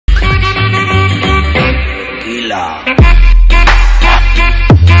Hola.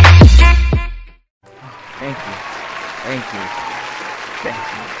 Thank you. Thank you. Thank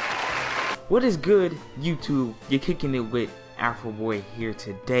you. What is good, YouTube? You're kicking it with Afro Boy here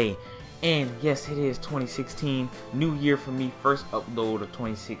today. And yes, it is 2016. New year for me. First upload of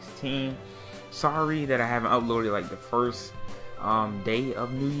 2016. Sorry that I haven't uploaded like the first day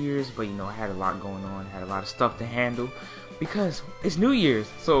of New Year's, but you know, I had a lot going on. Had a lot of stuff to handle because it's New Year's.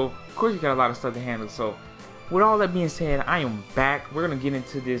 So of course you got a lot of stuff to handle. So with all that being said, I am back. We're gonna get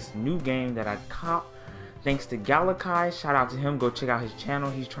into this new game that I copped thanks to Galakai. Shout out to him. Go check out his channel.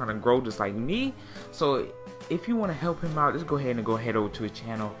 He's trying to grow just like me. So if you want to help him out, just go ahead over to his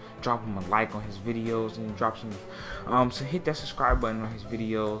channel. Drop him a like on his videos and drop some. So hit that subscribe button on his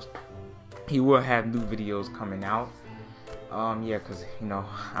videos. He will have new videos coming out. Yeah, because you know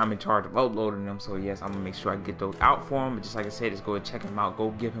I'm in charge of uploading them. So yes, I'm gonna make sure I get those out for him. But just like I said, just go and check him out.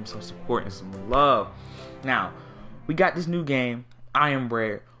 Go give him some support and some love. Now we got this new game, I Am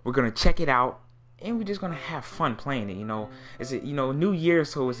Bread. We're gonna check it out. And we're just gonna have fun playing it, you know. It's a new year,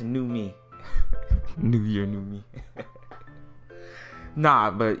 so it's a new me. New year, new me.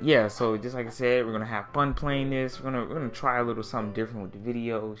 Nah, but yeah. So just like I said, we're gonna have fun playing this. We're gonna try a little something different with the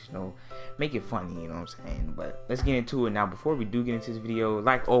videos, you know, make it funny. You know what I'm saying? But let's get into it now. Before we do get into this video,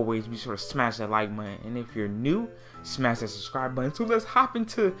 like always, be sure to smash that like button, and if you're new, smash that subscribe button. So let's hop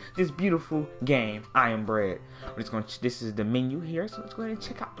into this beautiful game, I Am Bread. We're just gonna. This is the menu here, so let's go ahead and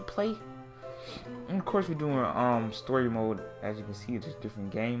check out the play. And of course we're doing story mode. As you can see, there's different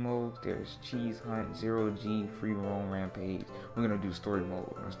game modes. There's Cheese Hunt, Zero G, Free Roam, Rampage. We're gonna do story mode.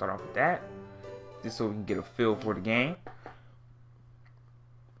 We're gonna start off with that, just so we can get a feel for the game.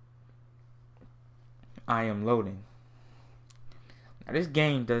 I am loading. Now this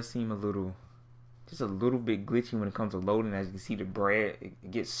game does seem just a little bit glitchy when it comes to loading. As you can see, the bread it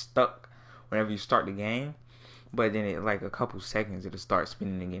gets stuck whenever you start the game. But then it like a couple seconds it'll start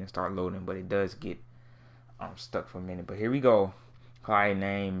spinning again and start loading, but it does get stuck for a minute. But here we go. Client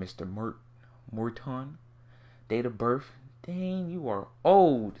name Mr. Morton. Date of birth. Dang, you are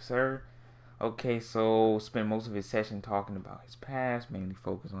old, sir. Okay, so spent most of his session talking about his past, mainly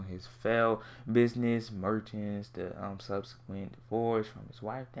focused on his failed business, merchants, the subsequent divorce from his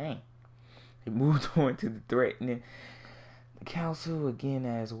wife. Dang. He moved on to the threatening the council again,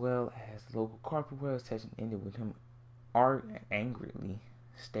 as well as the local carpenter. Session ended with him angrily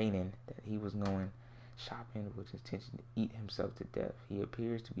stating that he was going shopping with his intention to eat himself to death. He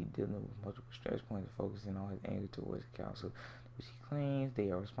appears to be dealing with multiple stress points and focusing all his anger towards the council, which he claims they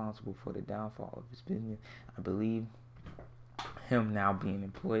are responsible for the downfall of his business. I believe him now being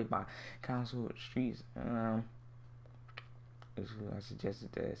employed by council of the streets. I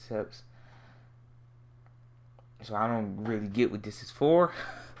suggested that accepts. So I don't really get what this is for.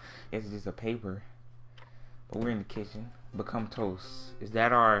 It's just a paper. But we're in the kitchen. Become toast. Is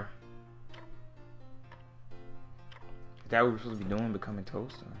that what we're supposed to be doing? Becoming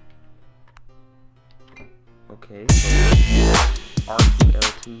toast? Okay, so R2,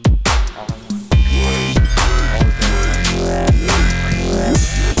 L2, R1.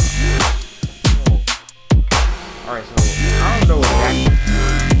 Alright, so I don't know exactly.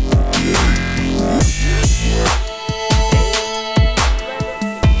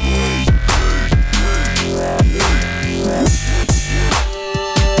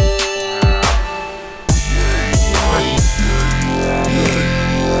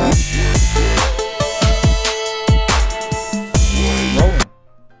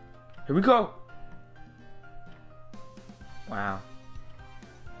 Here we go. Wow.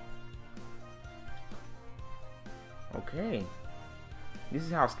 Okay. This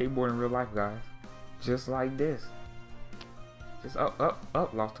is how skateboard in real life, guys. Just like this. Just up, up,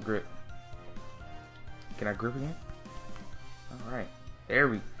 up. Lost the grip. Can I grip again? Alright. There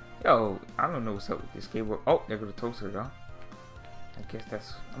we go. I don't know what's up with this skateboard. Oh, there goes the toaster, though. I guess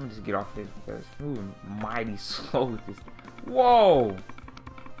that's... I'm gonna just get off this because it's moving mighty slow with this. Whoa!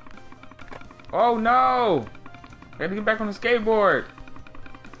 Oh no! I gotta get back on the skateboard.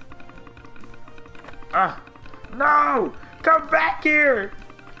 Ah! No! Come back here!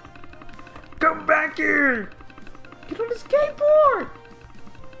 Come back here! Get on the skateboard!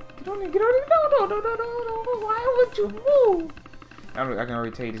 Get on it! Get on it! No! Why would you move? I can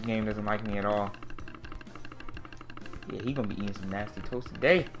already tell you this game doesn't like me at all. Yeah, he gonna be eating some nasty toast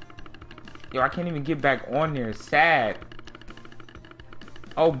today. Yo, I can't even get back on there. It's sad.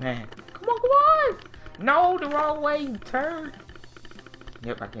 Oh man. Come on! No, the wrong way, you turd.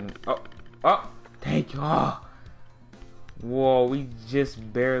 Yep, I can. Oh, thank you. Oh. Whoa, we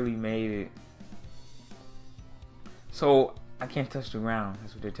just barely made it. So I can't touch the ground.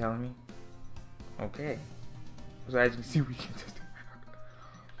 That's what they're telling me. Okay. So as you can see, we can just.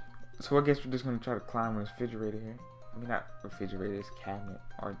 So I guess we're just gonna try to climb this refrigerator here. I mean, not refrigerator, this cabinet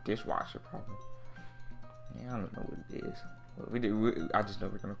or dishwasher probably. Yeah, I don't know what it is. But I just know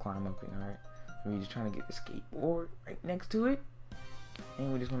we're gonna climb up it. All right. We're just trying to get the skateboard right next to it,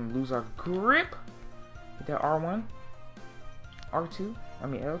 and we're just gonna lose our grip. Hit that R1, R2. I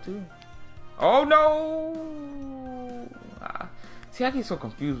mean L2. Oh no! See, I get so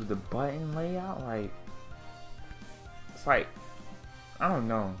confused with the button layout. Like, it's like, I don't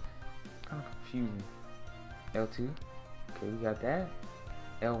know, kind of confusing. L2. Okay, we got that.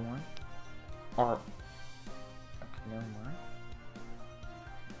 L1. R. Okay, never mind.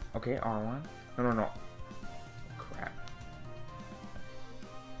 Okay, R1. No. Crap.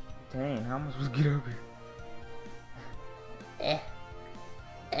 Dang, how am I supposed to get up here?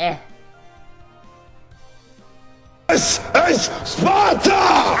 This is Sparta!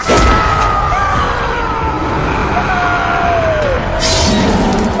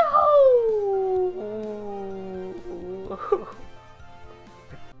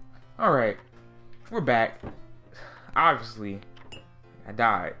 Alright, we're back. Obviously, I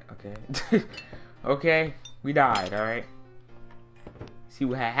died, okay? Okay, we died, alright? See,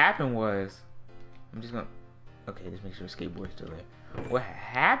 what had happened was, I'm just gonna, okay, just make sure the skateboard's still there. What had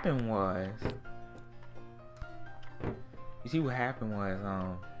happened was, you see what happened was,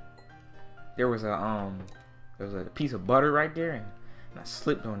 there was a piece of butter right there, and I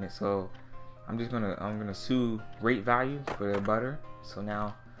slipped on it, so I'm gonna sue rate value for the butter, so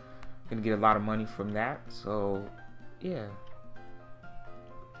now I'm gonna get a lot of money from that, so, yeah.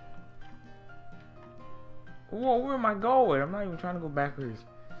 Whoa, where am I going? I'm not even trying to go backwards.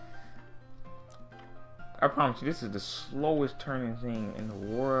 I promise you, this is the slowest turning thing in the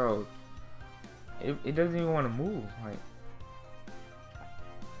world. It doesn't even want to move.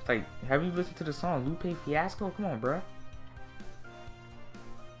 Like, have you listened to the song Lupe Fiasco? Come on, bruh.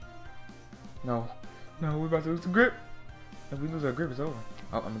 No, we're about to lose the grip. If we lose our grip, it's over.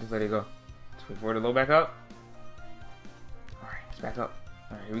 Oh, I'm gonna just let it go. Just wait for it to load back up. Alright, it's back up.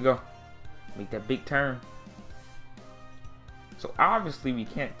 Alright, here we go. Make that big turn. So obviously we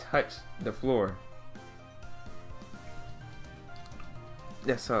can't touch the floor.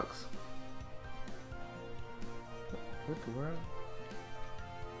 That sucks. What the world?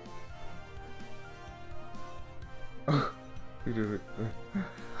 Oh, we do it.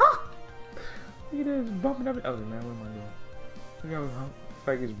 Look at this bumping up. Oh man, what am I doing? Look how it's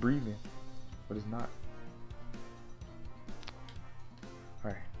like it's breathing, but it's not.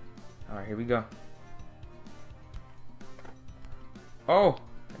 Alright, here we go. Oh,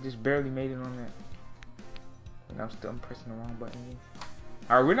 I just barely made it on that. And I'm pressing the wrong button again.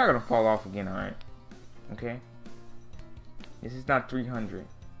 Alright, we're not gonna fall off again, alright? Okay? This is not 300.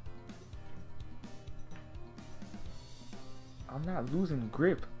 I'm not losing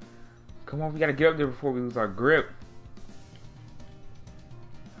grip. Come on, we gotta get up there before we lose our grip.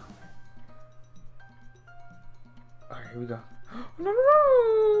 Alright, here we go. No!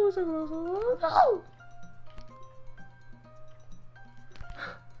 No!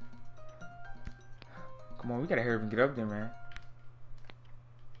 Come on, we gotta hurry up and get up there, man.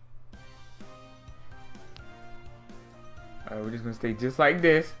 Alright, we're just gonna stay just like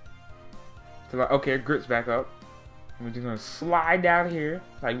this. Till okay, grip's back up. And we're just gonna slide down here.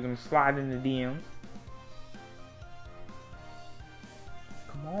 Like we're gonna slide in the DMs.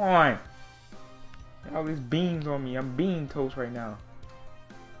 Come on. All these beans on me. I'm bean toast right now.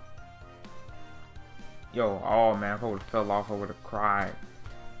 Yo, oh man, if I would've fell off, I would've cried.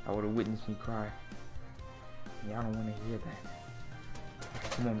 I would've witnessed me cry. Yeah, I don't wanna hear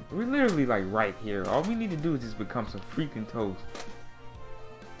that. Come on, we're literally like right here. All we need to do is just become some freaking toast.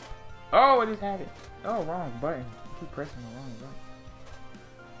 Oh, I just had it. Oh, wrong button. I keep pressing the wrong button.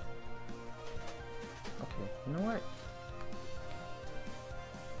 Okay, you know what?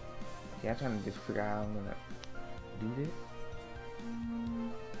 Okay, I'm trying to just figure out how I'm gonna do this.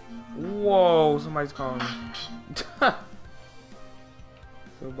 Whoa, somebody's calling me.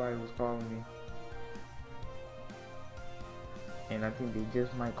 Somebody was calling me. And I think they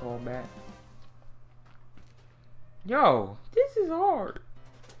just might call back. Yo, this is hard.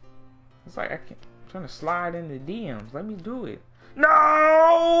 It's like I'm trying to slide in the DMs. Let me do it. No!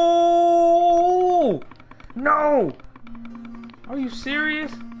 No! Are you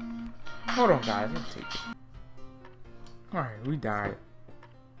serious? Hold on, guys. Let's take it. Alright, we died.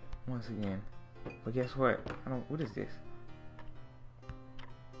 Once again. But guess what? What is this?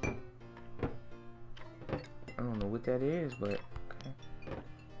 I don't know what that is, but okay.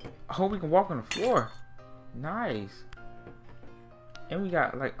 I hope we can walk on the floor. Nice. And we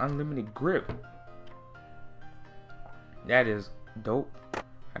got like unlimited grip. That is dope.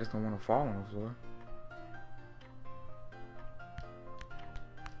 I just don't want to fall on the floor.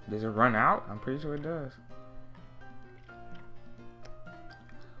 Does it run out? I'm pretty sure it does.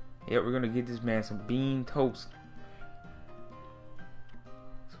 Yeah, we're gonna get this man some bean toast.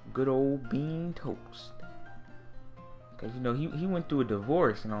 Some good old bean toast. Cause you know he went through a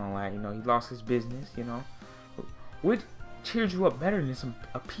divorce and all that. You know, he lost his business. You know, what cheers you up better than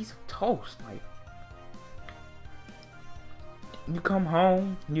a piece of toast? Like, you come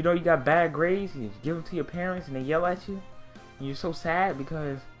home, you know you got bad grades, you give them to your parents and they yell at you, and you're so sad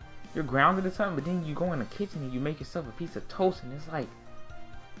because you're grounded or something. But then you go in the kitchen and you make yourself a piece of toast, and it's like,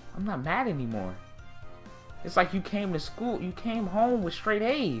 I'm not mad anymore. It's like you came to school, you came home with straight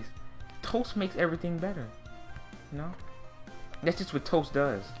A's. Toast makes everything better. You know? That's just what toast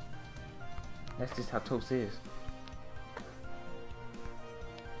does. That's just how toast is.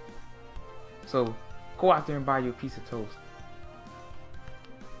 So, go out there and buy you a piece of toast.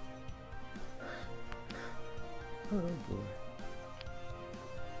 Oh boy.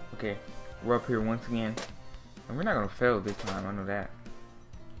 Okay, we're up here once again. And we're not gonna fail this time, I know that.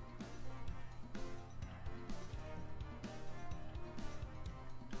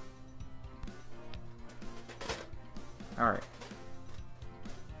 Alright.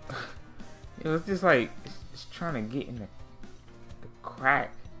 It was just like, it's trying to get in the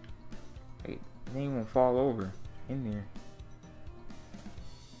crack. Like, it ain't gonna fall over in there.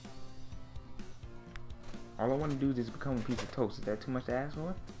 All I want to do is just become a piece of toast. Is that too much to ask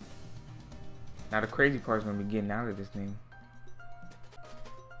for? Now the crazy part is gonna be getting out of this thing.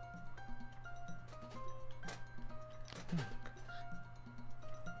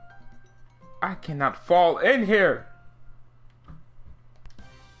 I cannot fall in here.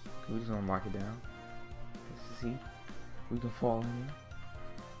 Okay, we just gonna lock it down. Let's see. We can fall in here.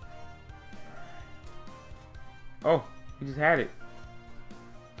 Oh, we just had it.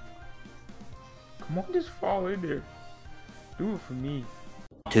 Come on, just fall in there. Do it for me.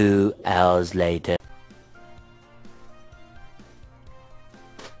 2 hours later.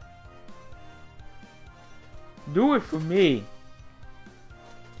 Do it for me.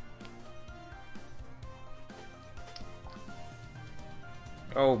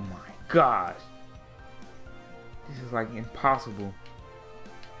 Oh my gosh. This is like impossible.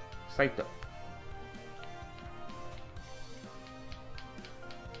 It's like the...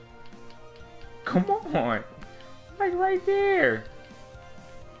 Come on. Like right there.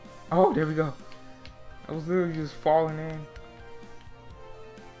 Oh, there we go. I was literally just falling in.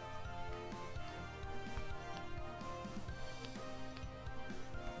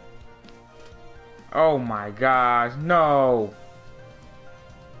 Oh my gosh, no.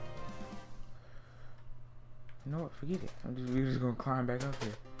 You know what, forget it. We're just gonna climb back up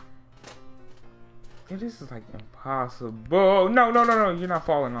here. Yeah, this is like impossible. No, no, no, no, you're not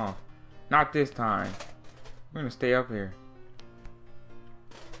falling off. Not this time. We're gonna stay up here.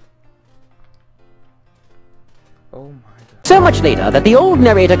 Oh my god. So much later that the old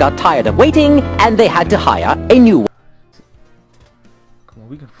narrator got tired of waiting and they had to hire a new one. Come on,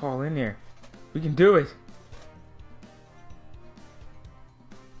 we can fall in there. We can do it.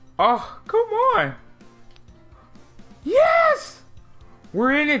 Oh, come on. Yes!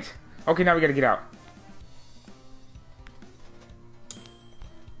 We're in it. Okay, now we gotta get out.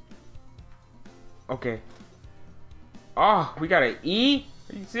 Okay. Oh, we got an E?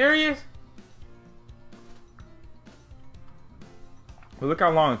 Are you serious? Well, look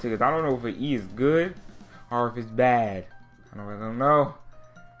how long it took us. I don't know if an E is good or if it's bad. I don't know.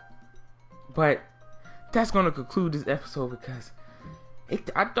 But that's going to conclude this episode because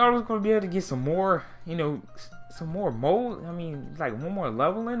I thought I was going to be able to get some more, you know, some more mode. I mean, like one more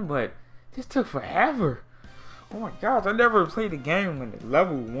leveling, but this took forever. Oh my gosh, I never played a game when the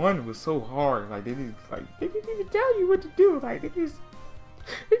level 1 was so hard. Like they didn't even tell you what to do. Like they just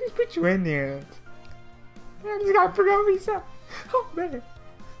put you in there. I just gotta figure out myself. Oh man.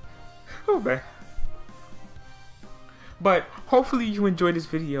 Oh man. But hopefully you enjoyed this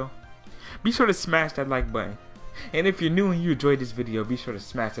video. Be sure to smash that like button. And if you're new and you enjoyed this video, be sure to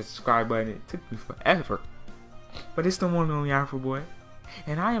smash that subscribe button. It took me forever. But it's the one and only Afro Boy.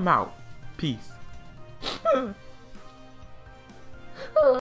 And I am out. Peace.